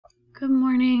Good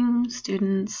morning,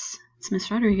 students. It's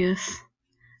Miss Rodriguez.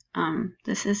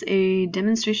 This is a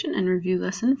demonstration and review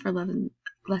lesson for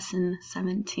lesson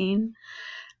 17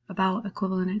 about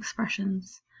equivalent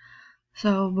expressions.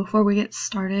 So before we get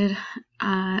started,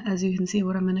 as you can see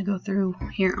what I'm going to go through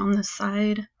here on this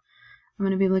side, I'm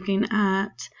going to be looking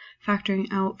at factoring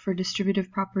out for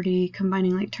distributive property,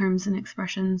 combining like terms and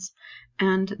expressions,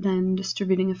 and then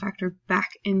distributing a factor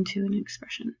back into an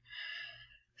expression.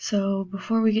 So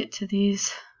before we get to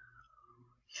these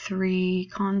three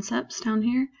concepts down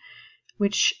here,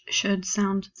 which should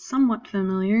sound somewhat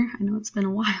familiar, I know it's been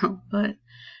a while, but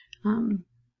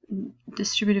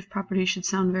distributive property should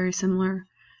sound very similar.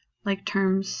 Like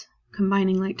terms,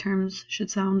 combining like terms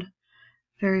should sound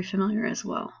very familiar as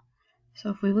well. So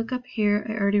if we look up here,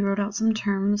 I already wrote out some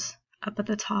terms up at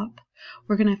the top.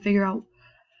 We're going to figure out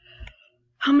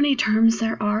how many terms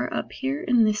there are up here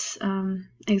in this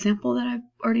example that I've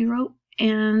already wrote,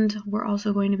 and we're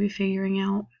also going to be figuring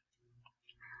out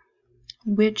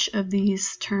which of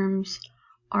these terms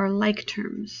are like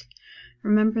terms.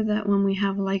 Remember that when we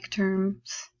have like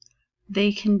terms,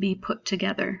 they can be put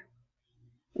together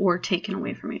or taken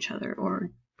away from each other,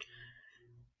 or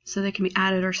so they can be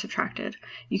added or subtracted.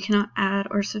 You cannot add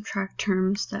or subtract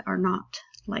terms that are not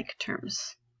like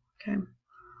terms. Okay.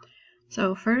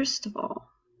 So first of all,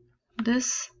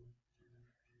 this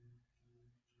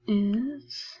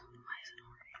is,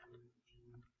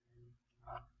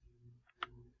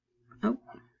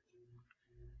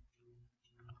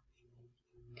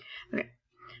 okay,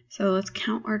 so let's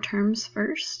count our terms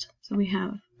first. So we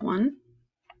have 1,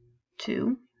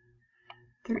 2,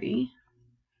 3,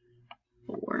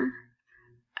 4.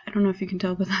 I don't know if you can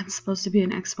tell, but that's supposed to be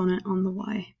an exponent on the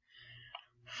y.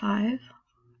 5,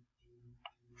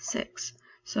 6.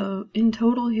 So in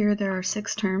total here there are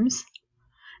 6 terms.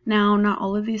 Now not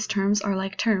all of these terms are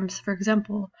like terms. For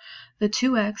example, the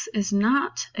 2x is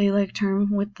not a like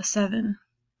term with the 7.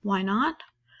 Why not?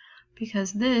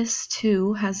 Because this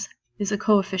 2 is a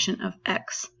coefficient of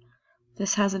x.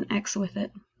 This has an x with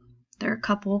it. They're a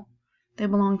couple. They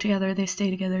belong together. They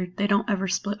stay together. They don't ever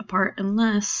split apart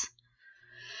unless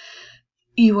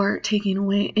you are taking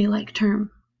away a like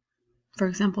term. For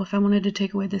example, if I wanted to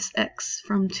take away this x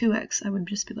from 2x, I would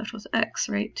just be left with x,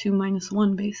 right? 2 minus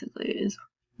 1 basically is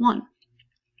 1.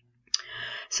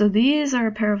 So these are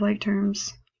a pair of like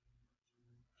terms.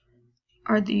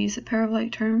 Are these a pair of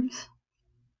like terms?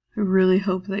 I really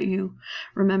hope that you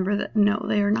remember that no,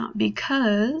 they are not,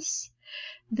 because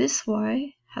this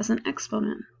y has an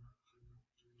exponent.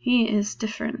 He is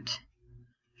different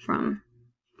from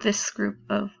this group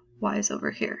of y's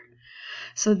over here.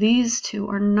 So these two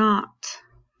are not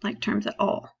like terms at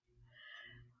all.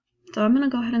 So I'm going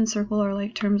to go ahead and circle our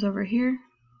like terms over here.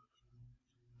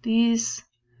 These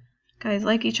guys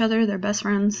like each other, they're best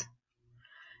friends.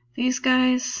 These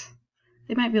guys,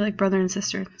 they might be like brother and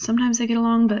sister. Sometimes they get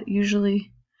along, but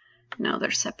usually, no,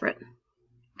 they're separate.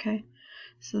 Okay,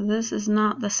 so this is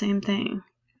not the same thing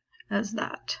as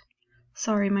that.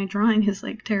 Sorry, my drawing is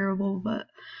like terrible, but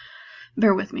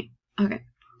bear with me. Okay,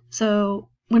 so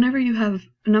whenever you have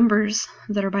numbers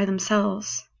that are by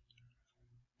themselves,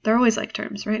 they're always like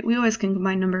terms, right? We always can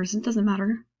combine numbers, it doesn't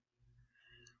matter.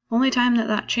 Only time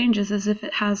that changes is if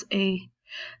it has a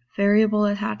variable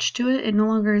attached to it. It no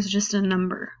longer is just a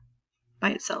number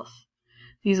by itself.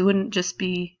 These wouldn't just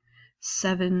be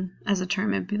 7 as a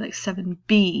term, it'd be like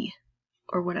 7b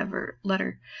or whatever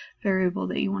letter variable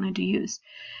that you wanted to use.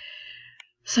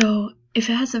 So if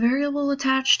it has a variable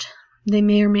attached, they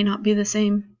may or may not be the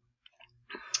same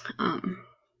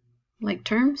like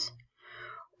terms,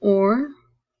 or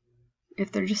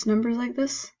if they're just numbers like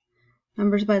this,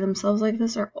 numbers by themselves like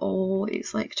this are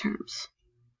always like terms.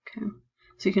 Okay,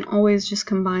 so you can always just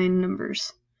combine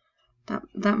numbers.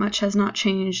 That much has not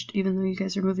changed, even though you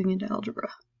guys are moving into algebra.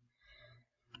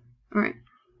 Alright,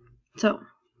 so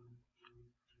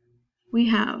we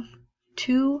have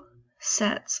 2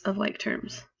 sets of like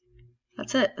terms.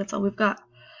 That's it. That's all we've got.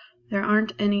 There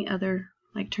aren't any other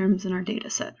like terms in our data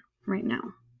set right now.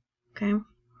 Okay?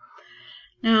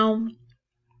 Now,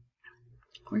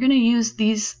 we're going to use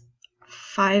these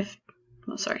 5,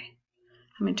 oh sorry,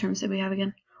 how many terms did we have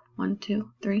again? 1, 2,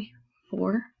 3,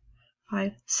 4,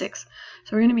 5, 6. So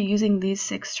we're going to be using these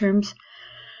 6 terms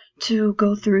to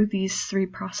go through these 3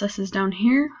 processes down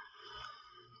here,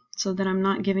 so that I'm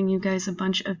not giving you guys a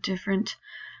bunch of different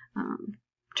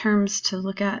terms to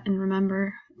look at and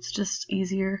remember. It's just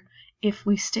easier if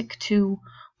we stick to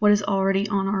what is already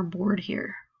on our board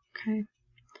here. Okay.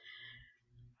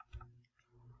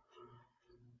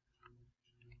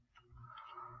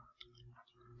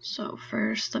 So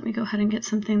first, let me go ahead and get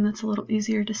something that's a little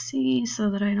easier to see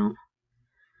so that I don't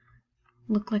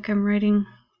look like I'm writing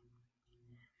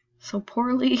so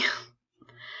poorly.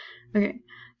 Okay,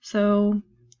 so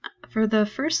for the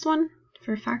first one,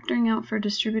 for factoring out for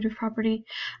distributive property,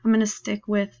 I'm going to stick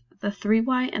with the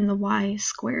 3y and the y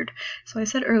squared. So I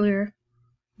said earlier,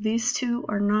 these two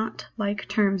are not like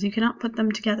terms. You cannot put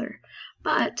them together.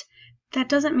 But that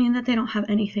doesn't mean that they don't have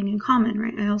anything in common,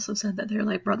 right? I also said that they're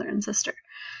like brother and sister.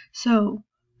 So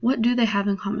what do they have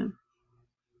in common?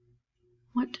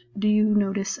 What do you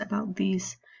notice about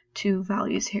these two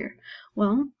values here?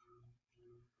 Well,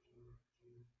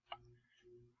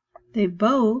 they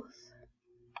both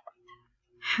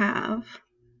have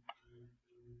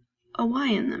a y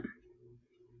in them,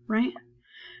 right?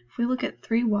 If we look at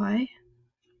 3y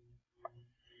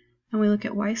and we look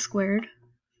at y squared,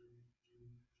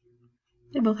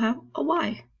 they both have a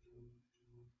y.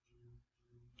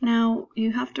 Now,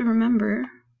 you have to remember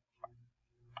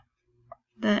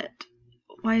that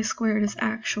y squared is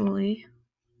actually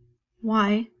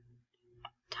y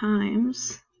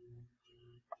times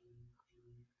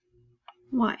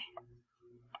y.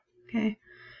 Okay,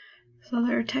 so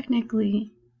there are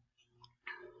technically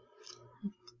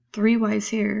 3 y's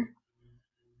here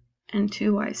and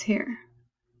 2 y's here.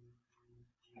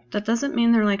 That doesn't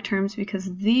mean they're like terms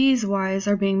because these y's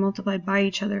are being multiplied by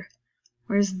each other,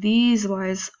 whereas these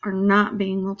y's are not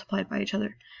being multiplied by each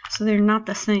other. So they're not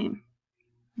the same,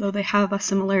 though they have a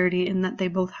similarity in that they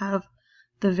both have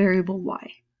the variable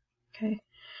y. Okay.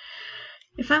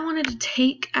 If I wanted to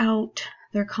take out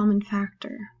their common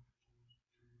factor,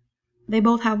 they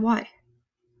both have y.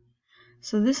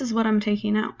 So this is what I'm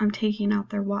taking out. I'm taking out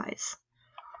their y's.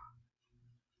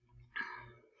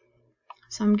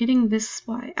 So I'm getting this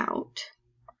y out.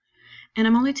 And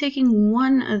I'm only taking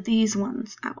one of these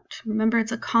ones out. Remember,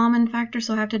 it's a common factor,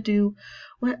 so I have to do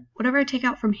whatever I take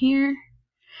out from here,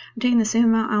 I'm taking the same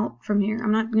amount out from here.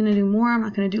 I'm not going to do more, I'm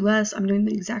not going to do less, I'm doing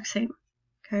the exact same.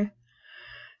 Okay?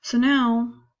 So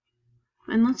now,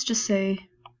 and let's just say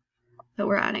that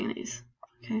we're adding these.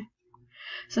 Okay?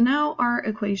 So now our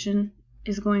equation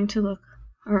is going to look,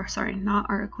 or sorry, not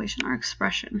our equation, our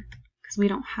expression, because we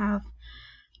don't have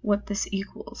what this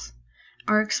equals.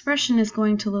 Our expression is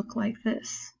going to look like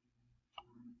this.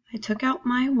 I took out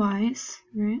my y's,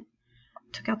 right?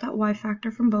 Took out that y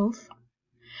factor from both.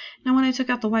 Now when I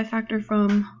took out the y factor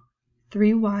from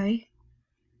 3y,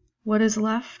 what is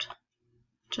left?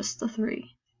 Just the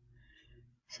 3.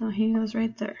 So he goes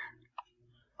right there.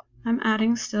 I'm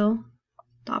adding still.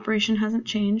 The operation hasn't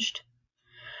changed.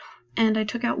 And I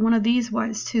took out one of these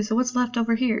y's too. So what's left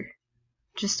over here?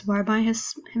 Just y by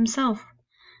himself.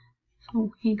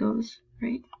 So he goes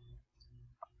right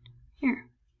here.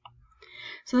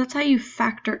 So that's how you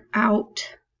factor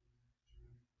out.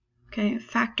 Okay,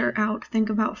 factor out. Think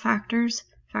about factors.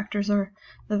 Factors are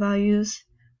the values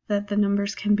that the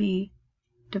numbers can be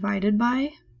divided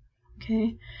by.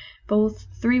 Okay, both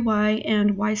 3y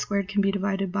and y squared can be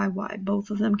divided by y.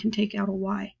 Both of them can take out a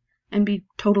y and be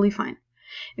totally fine.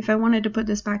 If I wanted to put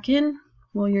this back in,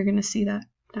 well, you're going to see that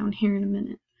down here in a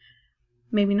minute.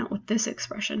 Maybe not with this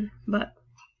expression, but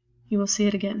you will see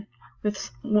it again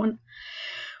with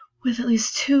at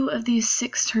least 2 of these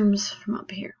 6 terms from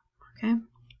up here. Okay.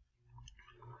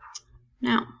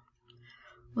 Now,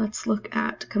 let's look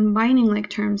at combining like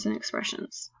terms and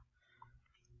expressions.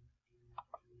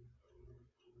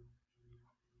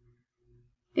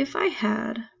 If I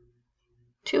had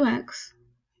 2x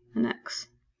and x,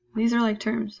 these are like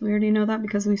terms. We already know that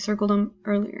because we circled them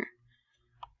earlier.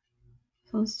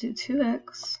 So let's do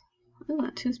 2x. Oh,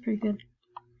 that 2 is pretty good.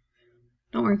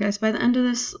 Don't worry, guys. By the end of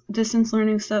this distance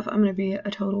learning stuff, I'm going to be a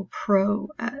total pro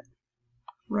at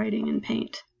writing in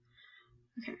Paint.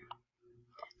 Okay.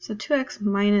 So 2x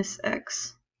minus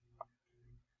x.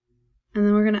 And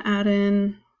then we're going to add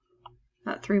in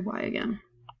that 3y again.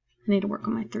 I need to work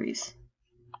on my 3's.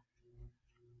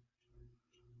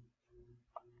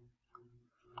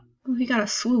 Oh, he got a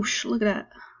swoosh. Look at that.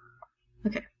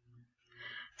 Okay.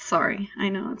 Sorry. I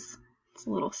know it's a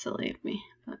little silly of me.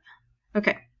 But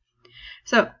okay.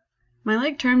 So, my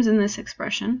like terms in this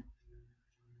expression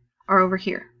are over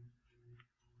here.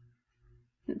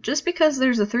 Just because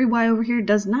there's a 3y over here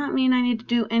does not mean I need to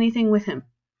do anything with him.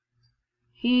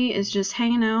 He is just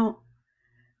hanging out.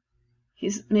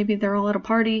 Maybe they're all at a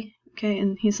party, okay,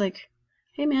 and he's like,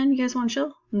 hey man, you guys want to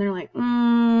chill? And they're like,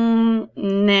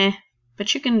 nah,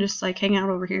 but you can just like hang out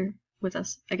over here with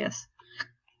us, I guess.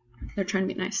 They're trying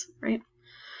to be nice, right?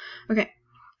 Okay,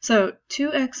 so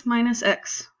 2x minus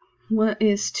x. What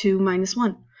is 2 minus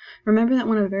 1? Remember that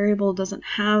when a variable doesn't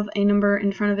have a number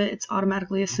in front of it, it's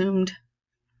automatically assumed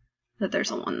that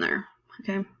there's a 1 there,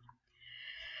 okay?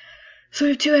 So we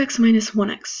have 2x minus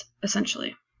 1x,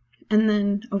 essentially. And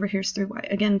then over here's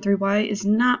 3y. Again, 3y is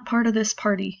not part of this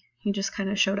party. He just kind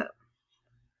of showed up.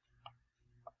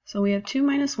 So we have 2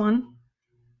 minus 1,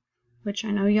 which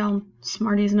I know y'all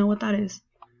smarties know what that is.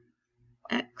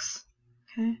 X.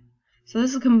 Okay. So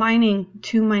this is combining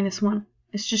 2 minus 1.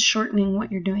 It's just shortening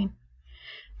what you're doing.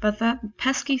 But that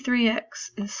pesky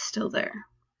 3x is still there.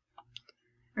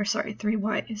 Or sorry,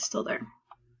 3y is still there.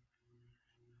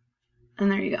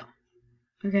 And there you go.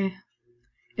 Okay.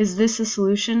 Is this a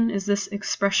solution? Is this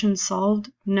expression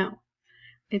solved? No.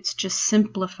 It's just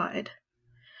simplified.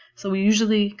 So we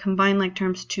usually combine like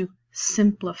terms to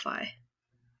simplify.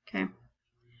 Okay.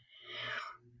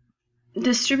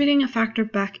 Distributing a factor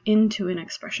back into an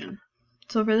expression.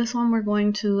 So for this one, we're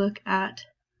going to look at,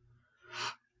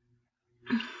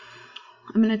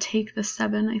 I'm going to take the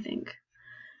 7, I think.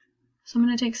 So I'm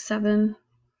going to take 7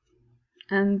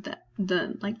 and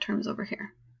the like terms over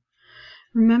here.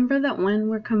 Remember that when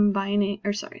we're combining,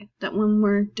 or sorry, that when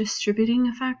we're distributing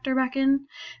a factor back in,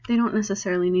 they don't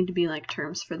necessarily need to be like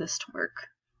terms for this to work.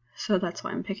 So that's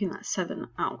why I'm picking that 7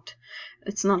 out.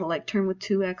 It's not a like term with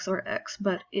 2x or x,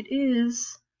 but it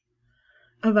is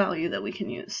a value that we can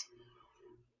use.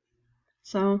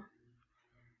 So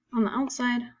on the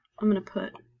outside, I'm going to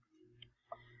put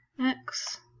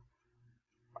x.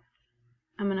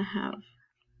 I'm going to have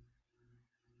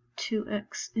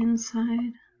 2x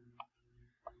inside.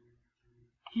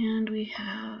 And we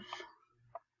have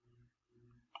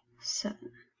 7.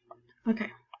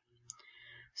 Okay.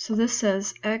 So this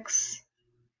says x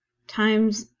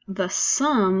times the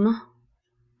sum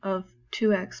of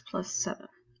 2x plus 7.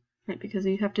 Right? Because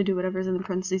you have to do whatever's in the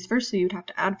parentheses first, so you'd have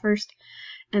to add first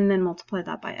and then multiply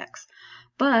that by x.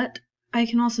 But I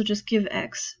can also just give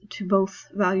x to both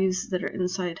values that are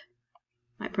inside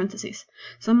my parentheses.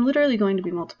 So I'm literally going to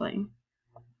be multiplying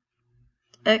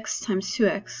x times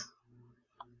 2x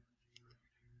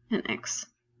and x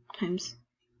times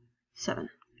 7.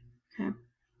 Okay.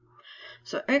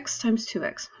 So x times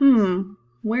 2x.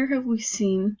 Where have we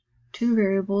seen two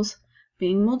variables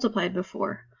being multiplied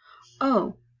before?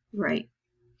 Oh, right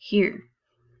here.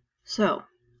 So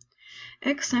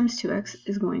x times 2x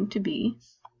is going to be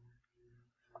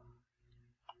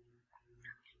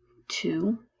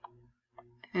 2x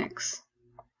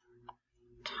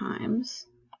times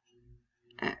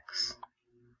x.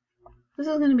 This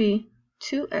is going to be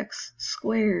 2x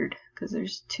squared, because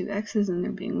there's two x's and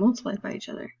they're being multiplied by each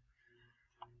other.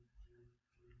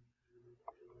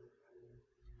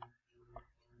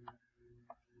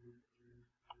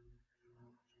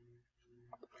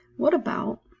 What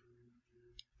about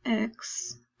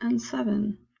x and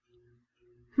 7?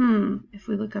 If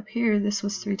we look up here, this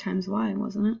was 3 times y,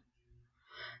 wasn't it?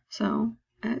 So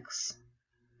x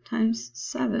times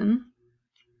 7,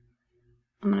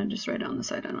 I'm going to just write it on the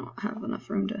side. I don't have enough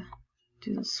room to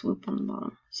do the swoop on the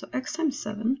bottom. So x times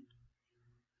 7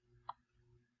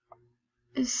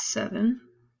 is 7x.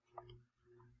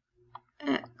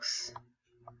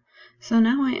 So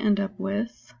now I end up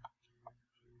with,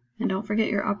 and don't forget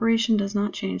your operation does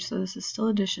not change, so this is still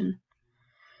addition,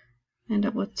 I end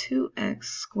up with 2x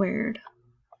squared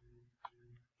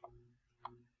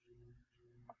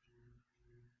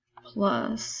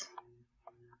plus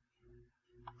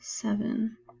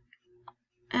 7x.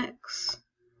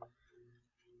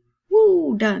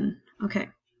 Woo, done. Okay,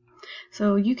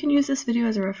 so you can use this video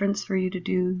as a reference for you to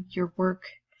do your work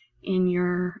in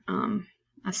your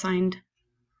assignment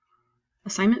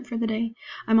for the day.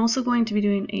 I'm also going to be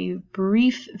doing a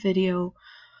brief video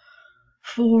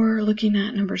for looking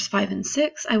at numbers 5 and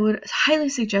 6. I would highly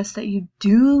suggest that you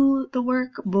do the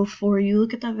work before you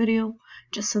look at that video,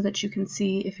 just so that you can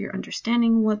see if you're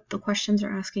understanding what the questions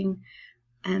are asking,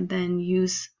 and then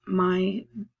use my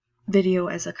video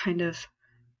as a kind of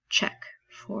check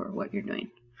for what you're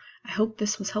doing. I hope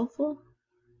this was helpful.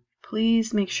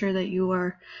 Please make sure that you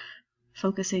are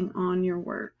focusing on your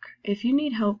work. If you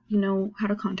need help, you know how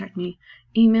to contact me.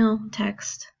 Email,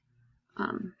 text,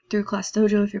 through Class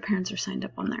Dojo if your parents are signed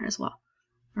up on there as well.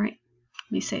 Alright,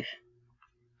 be safe.